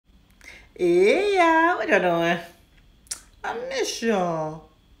Yeah, what y'all doing? I miss y'all.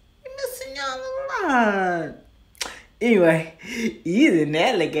 I'm missing y'all a lot. Anyway, EZEE and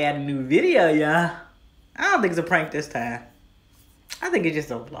NATALIE got a new video, y'all. I don't think it's a prank this time. I think it's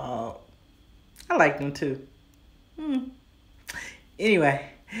just a vlog. I like them too. Anyway,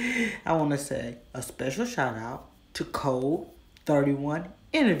 I want to say a special shout out to Code 31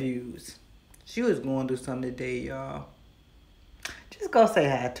 Interviews. She was going through something today, y'all. Just go say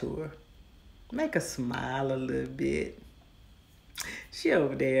hi to her. Make her smile a little bit. She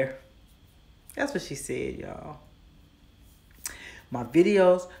over there. That's what she said, y'all. My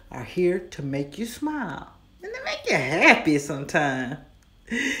videos are here to make you smile. And to make you happy sometimes.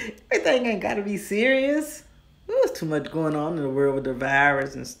 Everything ain't got to be serious. There's too much going on in the world with the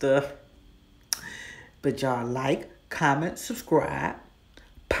virus and stuff. But y'all like, comment, subscribe.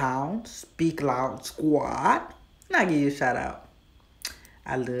 Pound, speak loud, squad. And I give you a shout out.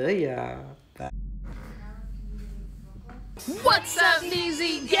 I love y'all. Bye. What's up,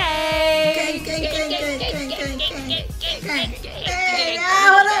 EZEE? Gang! Gang, gang, gang, gang, gang, gang, gang, gang. Hey,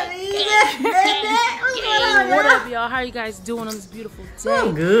 what up, EZEE? What's going on, What y'all? up, y'all? How are you guys doing on this beautiful day?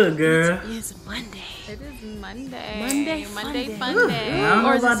 I'm good, girl. It's Monday. It is Monday. Monday fun Ooh, day. I don't know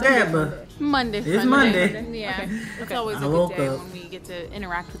Or is it about that, but Monday it's fun Monday. day. Yeah. Okay. It's always I a good woke day up. when we get to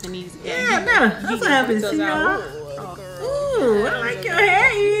interact with an EZEE. yeah, no, I'm so happy to see y'all. Ooh, I like your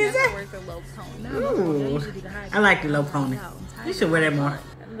hair, EZEE. Where's the low pony? Ooh, I like the low pony. You should wear that more.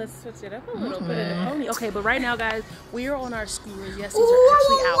 Let's switch it up a little bit of the pony. Okay, but right now, guys, we are on our scooters. Yes, these Ooh, are I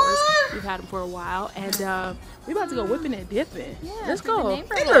actually want ours. one. We've had them for a while, and we about to go whipping and dipping. Yeah, Let's the go. name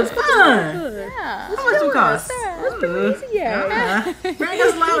for It looks fun. Good. Yeah. How much it cost? Yeah. Bring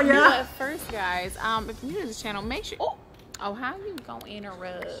us low, y'all. But first, guys, if you're new to this channel, make sure. Oh, how you gonna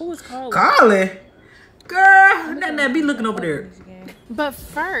interrupt? Who is calling? Carly. Girl, that be looking over there. But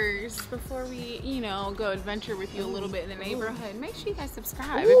first, before we, go adventure with you a little bit in the neighborhood, make sure you guys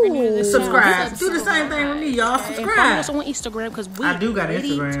subscribe. If you're new to this Subscribe. channel, Do the same thing with me, y'all. And follow us Subscribe. on Instagram because we I do got ready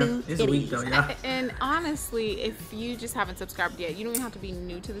Instagram. to It's weak though, y'all. And honestly, if you just haven't subscribed yet, you don't even have to be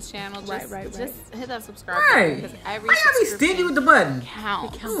new to this channel. Just, Right. Just hit that subscribe Right. button because every Why y'all be stingy with the button?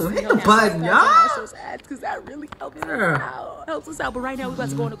 counts. Ooh, hit the button, y'all. Because that really helps us Girl. out. Helps us out. But right now, we're about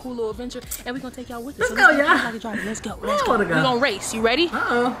to go on a cool little adventure and we're going to take y'all with us. Let's go, y'all. Let's go. I wanna go. We're going to race. You ready?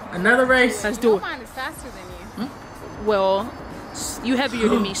 Uh-oh, another race. Let's do it. Mine is faster than you. Well, you heavier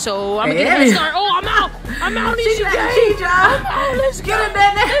than me, so I'm going to get a Heavy. head start. Oh, I'm out. I'm out. She got to cheat, y'all. Oh, let's Get it,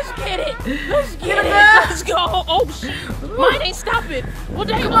 baby. Let's get it. Let's get it. girl. Let's go. Oh, shit. Mine ain't stopping. Well,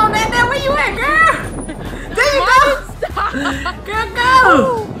 dang. Come on, Nana, where you at, girl? There you go. Stop. Girl,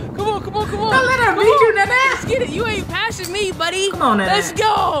 go. Come on. Don't let her beat you, Nana. Let's get it. You ain't passing me, buddy. Come on, Nana. Let's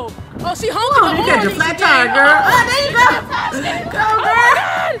go. Oh, she honking Oh, the you horn. got your flat tire, girl. Oh, there you go. Go,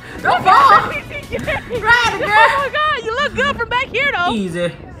 girl. Don't fall. Ride it, Oh girl. my God, you look good from back here, though.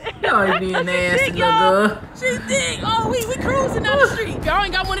 Easy. You always being nasty, Big, little y'all. girl. She's big. Oh, we cruising down the street. Y'all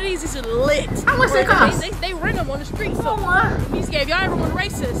ain't got one of these. It's lit. How much they cost? They ring them on the street. So, What? we just gave y'all everyone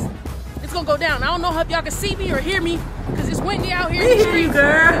races. It's gonna go down. I don't know if y'all can see me or hear me, cause it's windy out here. We in the hear you, streets.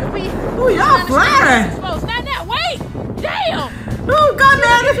 girl. Ooh, y'all flying. Exposed. Not that. Wait. Damn. Ooh, go,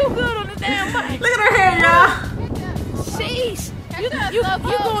 Nana. Too good on the damn mic. Look at her hair, y'all. Sheesh. You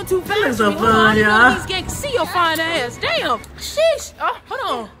going too fast. looks so for me. Hold on, fun, I didn't know y'all. these gangs can see your fine ass. Damn. Sheesh. Oh,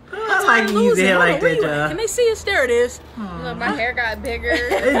 hold on. I like I'm you losing. hair Hold like on, where that, you at? y'all. Can they see us? There it is. Look, my hair got bigger.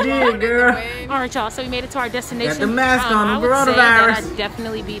 It did, girl. All right, y'all. So we made it to our destination. Got the mask on, I the would say that coronavirus. I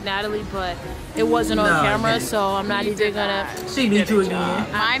definitely beat NATALIE, but it wasn't on No, camera, you so I'm not You even did gonna. not. She beat you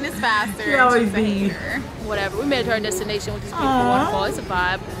again. Mine is faster. She always and she's a beat you. hater. Whatever. We made it to our destination, which is beautiful, Aw. waterfall. It's a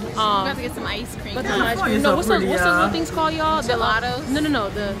vibe. I'm about to get some ice cream. But Yeah. ice Oh, cream. you're No, so what's those pretty, little y'all. things called, y'all? Gelatos? No.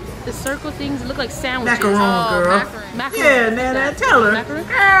 The circle things look like sandwiches. Macaron, girl. macaron. Yeah, Nana, tell her. Macaron?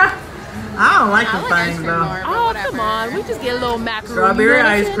 Girl, I don't like I them like ice things, cream though. more, but Oh, whatever. come on. We just get a little macaron. Strawberry You know what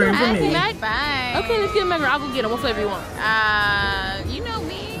I'm ice saying? cream for me. Mac- Fine. Okay, let's get a macaron. I'll go get them. What flavor you want? You know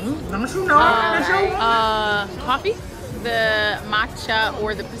me. Don't you know? That's your one. Coffee? The matcha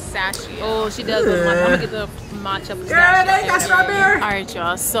or the pistachio. Oh, she does love matcha. I'm gonna get the matcha pistachio. Girl, they got strawberry. All right,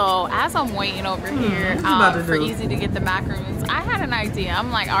 y'all. So as I'm waiting over here what you about to for do? EZEE to get the macaroons, I had an idea.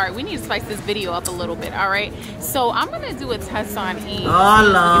 I'm like, all right, we need to spice this video up a little bit. All right. So I'm gonna do a test on E. Oh, When we get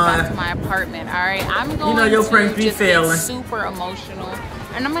Lord. back to my apartment. All right. I'm going know your to prank be just failing. get super emotional,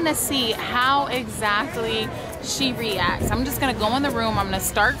 and I'm gonna see how exactly she reacts. I'm just gonna go in the room. I'm gonna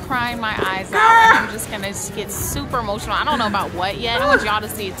start crying my eyes out, and I'm just gonna get super emotional. I don't know about what yet. I want y'all to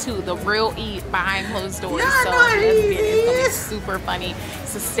see it too. The real E behind closed doors. Y'all So know let's get it. It's gonna be it is. super funny.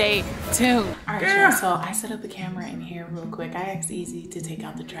 So stay Dude. Alright, y'all, so I set up the camera in here real quick. I asked EZEE to take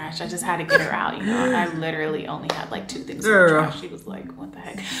out the trash. I just had to get her out, you know. I literally only had like 2 things in the trash. She was like, what the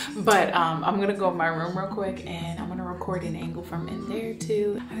heck? But I'm gonna go in my room real quick and I'm gonna record an angle from in there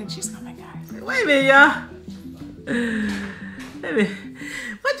too. I think she's coming, guys. Wait a minute, y'all. Wait a minute.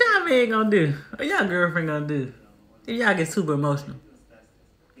 What y'all man gonna do? Or y'all girlfriend gonna do? If y'all get super emotional.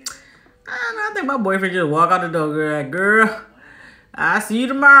 I think my boyfriend just walk out the door, girl. Like, girl, I'll see you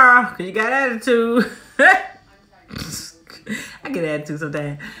tomorrow, cause you got attitude. I get attitude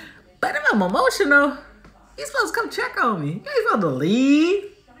sometimes. But if I'm emotional, you supposed to come check on me. You ain't supposed to leave.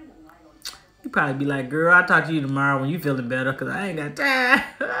 You probably be like, girl, I'll talk to you tomorrow when you feeling better, cause I ain't got time.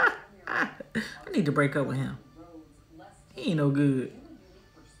 I need to break up with him. He ain't no good.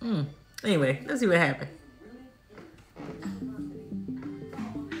 Anyway, let's see what happened.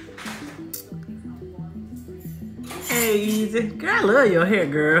 Hey, EZEE. Girl, I love your hair,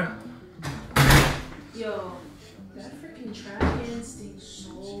 girl. Yo, that freaking trash can stinks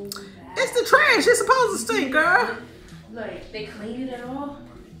so bad. It's the trash. It's supposed to stink, girl. Like, they clean it at all?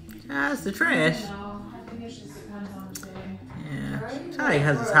 Ah, it's the trash. No, I think it's just depends on the day. Yeah. Right? Charlie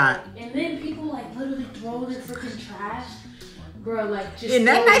has his hot. And then people like literally throw their freaking trash. Bro, like just in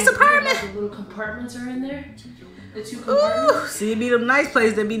that nice apartment? Like, the little compartments are in there. The 2 compartments. Ooh, see, it be them nice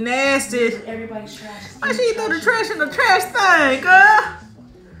places that be nasty. Everybody's trash. Why she throw the trash in the trash thing, girl?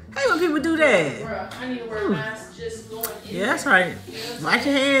 Hey, when people do that. Bro, I need to wear a mask just going in. Yeah, that's right. Wash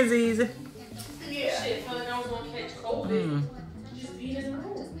your hands, EZEE. Yeah. Shit, felt like I was gonna catch COVID. Just being in the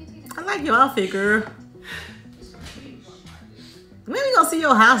room. I like your outfit, girl. When we gonna see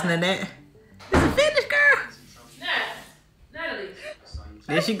your house, Nanette? Is it finished, girl? Natalie.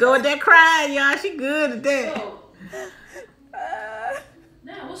 There she go with that crying, y'all. She good at that. Yo.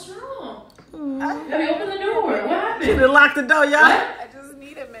 Nah, what's wrong? Baby, open the door. What happened? She done locked the door, y'all. I just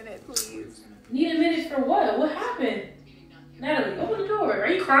need a minute, please. Need a minute for what? What happened? Natalie, open the door. Are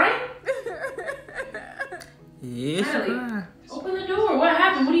you crying? Yeah, Natalie, open the door. What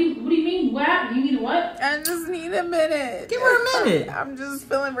happened? What do you mean? What happened? You need what? I just need a minute. Give her a minute. I'm just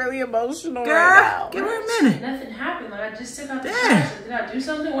feeling really emotional Girl, right now. give her a minute. Nothing happened. Like I just took out the Damn. trash. Did I do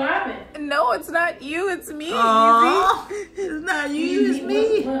something? What happened? No, it's not you. It's me. Aww, it's not you, it's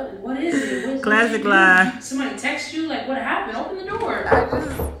me. What is it? What Classic did you do? lie. Somebody text you? Like what happened? Open the door.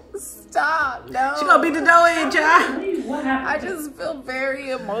 I just stop. No. She gonna beat the door in, child. What happened? I just feel very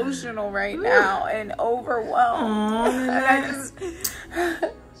emotional right now and overwhelmed. Aww, And I just,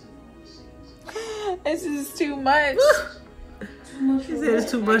 it's just too much. She said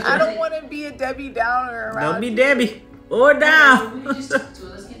it's too much. I don't want to be a Debbie Downer around. Don't be Debbie. Or down. We just talk to it.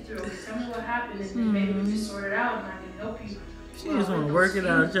 Let's get through it. Tell me what happened, and then maybe we just sort it out, and I can help you. She just want to work it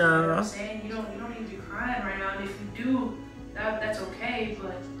out, You know what I'm y'all. saying? You don't need to be crying right now, and if you do, that's okay.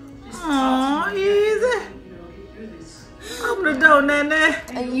 But just Aw, talk to me. EZEE. Get through this. Open the door, Nana.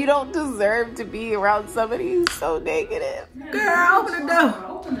 And you don't deserve to be around somebody who's so negative. Girl, open the door.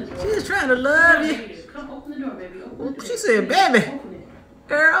 Open the door. She just trying to love you. Come open the door, baby. Open the door. She said, baby. Open it.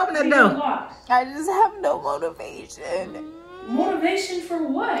 Girl, open that Leave it door. locked. I just have no motivation. Motivation for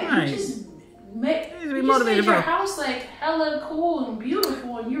what? Right. You just make You need to be you just motivated made your for- house like hella cool and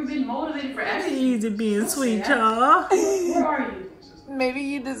beautiful, and you're being motivated for It's everything. easy being Don't sweet, say that. y'all. Where are you? Maybe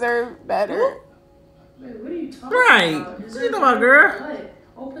you deserve better. Wait, what are you talking Right. about? What you talking about, girl? What?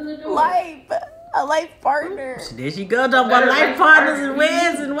 Open the door. Life. A life partner. There she go, talking about life partners and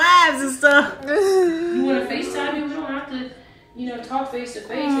weds and wives and stuff. You want to FaceTime me? We don't have to, talk face to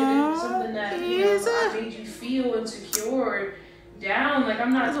face. If it's something that I made you feel insecure or down, like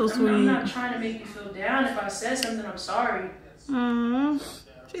I'm not. That's so I'm not sweet. trying to make you feel down. If I said something, I'm sorry.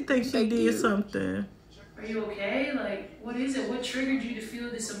 She thinks she did something. Are you okay? Like, what is it? What triggered you to feel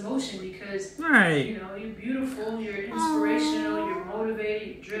this emotion? Because Right. you're beautiful, you're inspirational, you're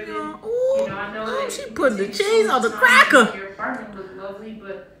motivated, you're driven. Ooh, I know that she you put the take so cheese much on the time cracker. to make your apartment look lovely,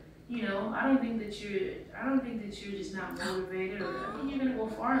 but I don't think that you're just not motivated, or I think you're gonna go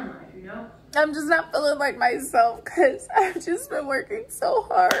far in life. I'm just not feeling like myself because I've just been working so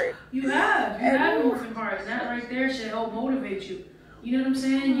hard. You have been working hard, and that right there should help motivate you. You know what I'm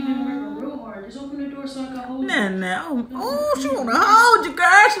saying? You've been working real hard. Just open the door so I can hold you. Nah. Oh, she wanna hold you,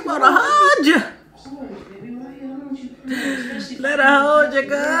 girl. She wanna hold you. Hold, baby, right here. I don't want you to especially Let her hold you,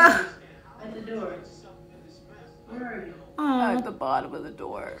 girl. at the door. Where are you? At the bottom of the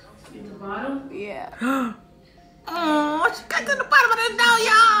door. At the bottom? Yeah. Oh, she got to the bottom of the door,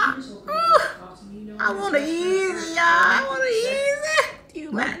 y'all. Ooh, I want to easy, y'all. I want to easy.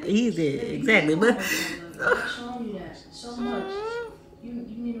 Not easy, exactly, but Showing you that so much. You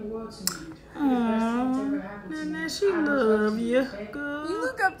mean the world world to me. Nana, she love you. Good. You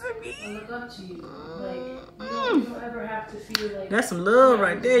look up to me. I look up to you. Like, you don't ever have to feel like... That's some love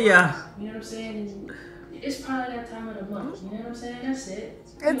right there, y'all. You know what I'm saying? And it's probably that time of the month. You know what I'm saying? That's it.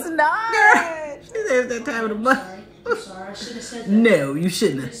 It's not. Girl, she said it's that time of the month. I'm sorry. I should have said that. No, you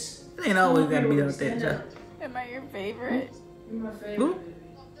shouldn't have. It ain't always gotta be like that, y'all. Am I your favorite? You're my favorite. Who?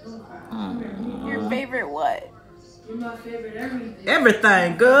 Your favorite what? You're my favorite everything.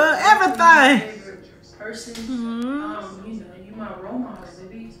 Everything, girl. Everything. My favorite person. You know, you're my role model,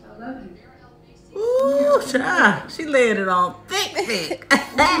 baby. I love you. Ooh, child. She laid it on thick.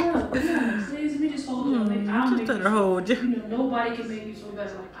 Yeah. Please, let me just hold you. Like, I'll Just make let you her hold you. You know, nobody can make you feel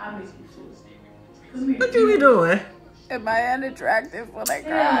better like I make you feel. Come here. What you be doing? Am I unattractive when I Hell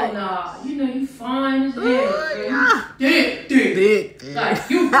cry? nah. You know you fine as hell. Ooh, yeah. Dick. Thick. Like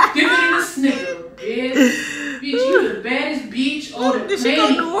you dipping in the snicker, bitch. Bitch, you the baddest beach or the Did she go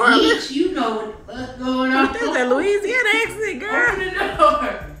to New baddest Orleans? beach. You know what's going on. That's that Louisiana accent, girl. Open the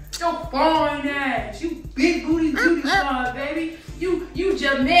door. Your fine ass. You big booty star, baby. You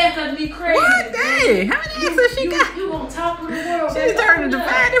Jamaica me crazy. What? Dang. How many accents she got? You on top of the world, She's baby. turning to Open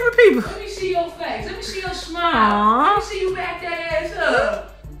up. 5 different people. Let me see your face. Let me see your smile. Aww. Let me see you back that ass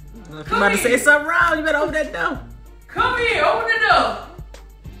up. If you about to say something wrong, you better open that door. Come here. Open the door.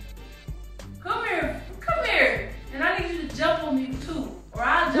 Come here. Come here. And I need you to jump on me too. Or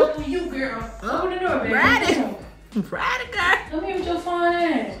I'll jump on you, girl. Open the door, baby. Ride it. Come on. Ride it, girl. Come here with your fine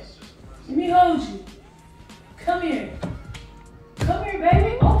ass. Let me hold you. Come here. Come here,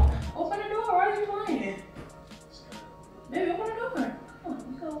 baby. Oh, open the door. Why are you lying? Baby, open the door. Come on,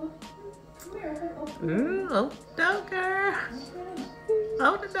 go. Come here. Open the door. Ooh, open the door, girl.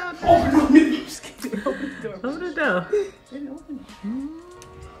 Open the door, girl. Open the door. Baby, open it.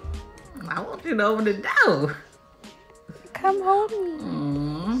 I want you to open the door. Come hold me.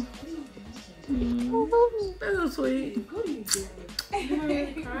 That's so sweet. What are you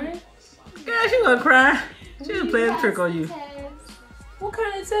doing? You crying? Girl, she gonna cry. She was playing a trick on you. What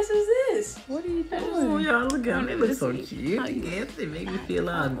kind of test is this? What are you doing? Oh, y'all, look at them. They look so cute. Yes, they make me feel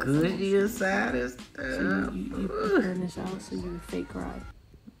all gushy inside and stuff. You putting this out so you fake cry.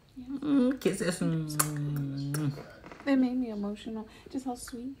 Kisses. It made me emotional. Just how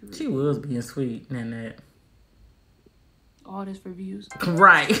sweet you were. She was being sweet, Nanette. All this for views.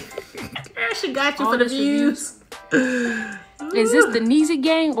 Right. Girl, she got you All for the this views. Is this the Neezy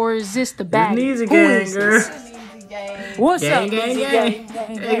gang or is this the bag? Neezy gang, girl. What's Gang, up, gang, Neezy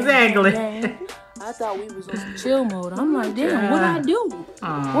gang. Exactly. I thought we was on some chill mode. I'm like, damn, what I do?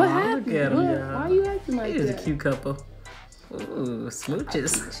 Aw, What happened? Look at them, Why y'all. you acting like He was a that? cute couple. Ooh,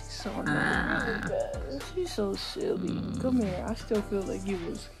 smooches. She's so Ah. She's so silly. Come here. I still feel like you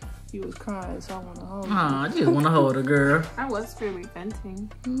was crying, so I wanna hold you. Aw, I just want to hold her, girl. I was really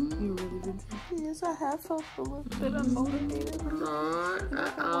venting. You really did. Yes, I have felt a little bit unmotivated. Lord,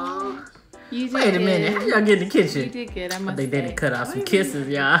 uh-oh. You did Wait a minute. How y'all get in the You kitchen? did good. I I must think they say. did cut out some kisses,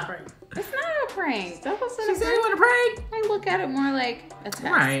 y'all. It's not a prank. That wasn't She a said prank. you want to prank? I look at it more like a test.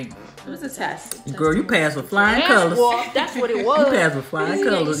 Right. It was a test. Girl, you passed with flying colors. That's what it You was. passed with flying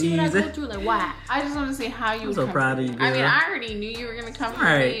colors, You see what I easy. go through? Like, why? I just want to see how you I'm would so come proud for of me. you, I mean, girl. I already knew you were going to come for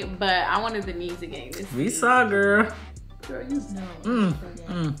Right. me, but I wanted the knees again. We saw, girl. Girl, you know.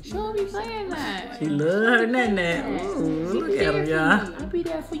 She don't be playing that. She love her Nanette. Ooh, look at her, y'all. I'll be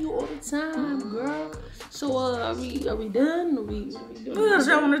there for you all the time, girl. So, are we done? Are we doing? What else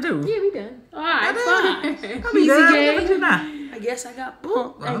y'all want to do? Yeah, we done. All right, fine. I'll be done. What you now? I guess I got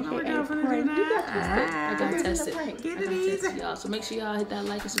pumped. I know what y'all finna do now. I got tested. Get I it got easy. tested, y'all. So make sure y'all hit that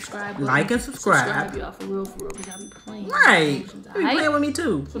like and subscribe button. Like and subscribe. Subscribe, y'all, for real, because I be playing. Right. Emotions, You alright? playing with me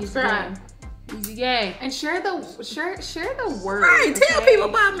too. Subscribe. Easy gang. And share the word. Right, tell people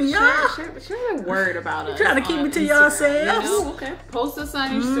about me, y'all. Share the word about us. Trying to keep on it to Instagram, yourselves. you know? Okay. Post us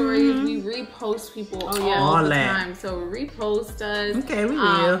on your stories. We repost people all All the that. time. So repost us. Okay, we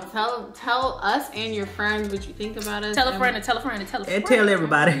will. Tell us and your friends what you think about us. Tell a friend and tell a friend and tell a friend. And tell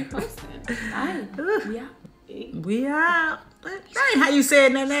everybody. Posting. We out. We out. That ain't how you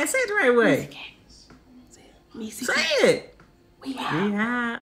said that. Say it the right way. Me see. Say it. We out. We out.